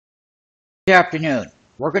Good afternoon.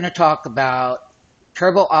 We're going to talk about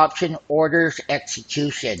turbo option orders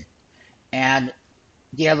execution and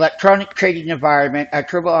the electronic trading environment.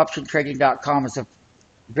 TurboOptionTrading.com is a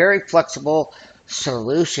very flexible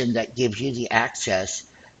solution that gives you the access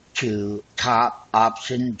to top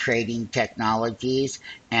option trading technologies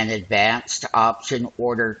and advanced option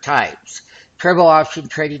order types.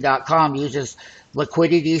 TurboOptionTrading.com uses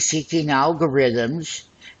liquidity-seeking algorithms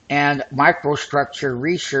and microstructure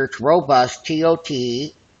research robust TOT.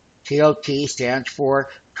 TOT stands for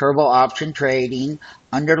Turbo Option Trading,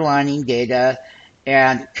 underlining data,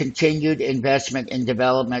 and continued investment in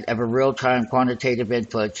development of a real-time quantitative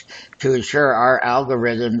inputs to ensure our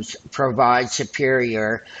algorithms provide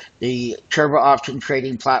superior the turbo option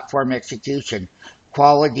trading platform execution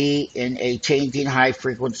quality in a changing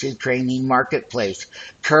high-frequency trading marketplace.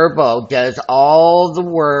 Turbo does all the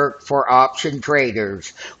work for option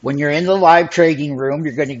traders. When you're in the live trading room,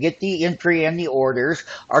 you're going to get the entry and the orders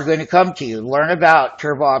are going to come to you. Learn about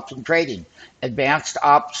turbo option trading, advanced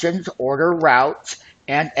options, order routes,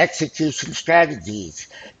 and execution strategies.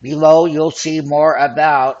 Below, you'll see more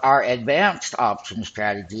about our advanced option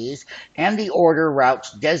strategies and the order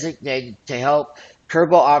routes designated to help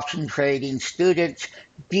turbo option trading students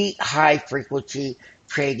beat high frequency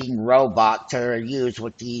trading robots that are used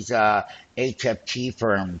with these HFT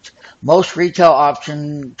firms. Most retail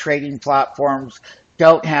option trading platforms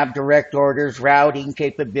don't have direct orders, routing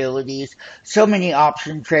capabilities. So many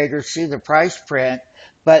option traders see the price print,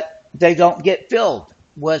 but they don't get filled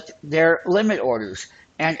with their limit orders.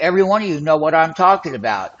 And every one of you know what I'm talking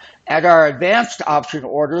about. And our advanced option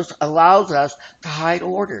orders allows us to hide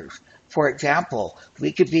orders. For example,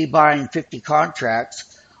 we could be buying 50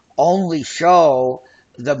 contracts, only show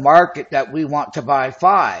the market that we want to buy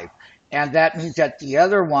 5. And that means that the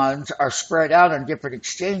other ones are spread out on different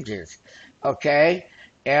exchanges. Okay?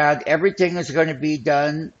 And everything is going to be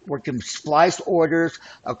done. We can splice orders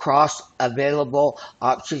across available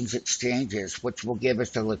options exchanges, which will give us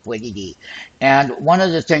the liquidity. And one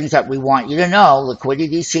of the things that we want you to know,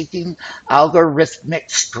 liquidity seeking algorithmic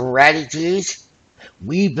strategies.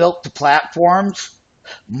 We built the platforms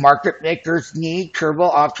market makers need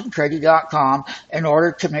TurboOptionTrading.com in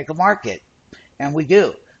order to make a market. And we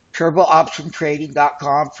do.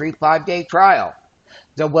 TurboOptionTrading.com free 5-day trial.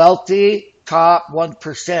 The wealthy top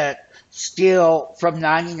 1% steal from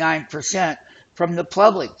 99% from the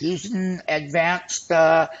public using advanced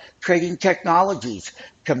trading technologies,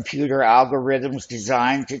 computer algorithms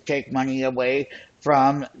designed to take money away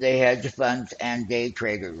from the hedge funds and day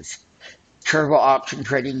traders.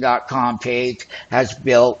 TurboOptionTrading.com page has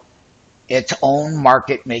built its own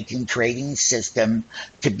market-making trading system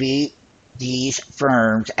to beat these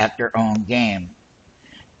firms at their own game.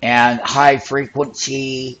 And high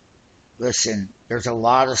frequency, listen, there's a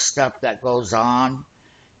lot of stuff that goes on,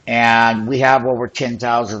 and we have over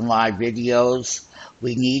 10,000 live videos.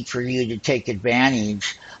 We need for you to take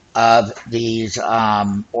advantage of these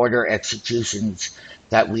order executions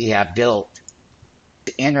that we have built.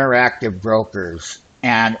 Interactive brokers,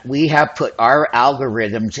 and we have put our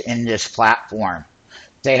algorithms in this platform.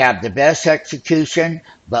 They have the best execution,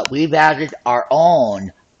 but we've added our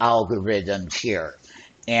own algorithms here.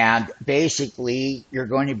 And basically, you're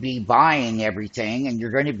going to be buying everything and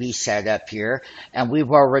you're going to be set up here. And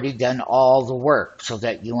we've already done all the work so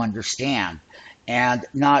that you understand. And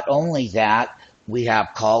not only that, we have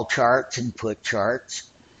call charts and put charts.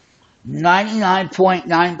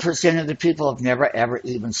 99.9% of the people have never ever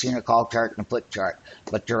even seen a call chart and a put chart,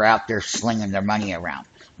 but they're out there slinging their money around.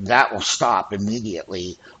 That will stop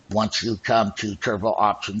immediately once you come to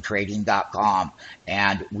TurboOptionTrading.com,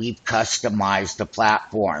 and we've customized the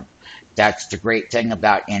platform. That's the great thing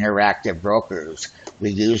about interactive brokers. We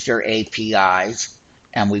use their APIs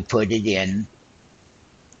and we put it in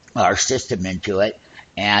our system into it.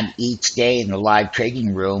 And each day in the live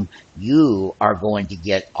trading room, you are going to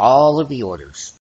get all of the orders.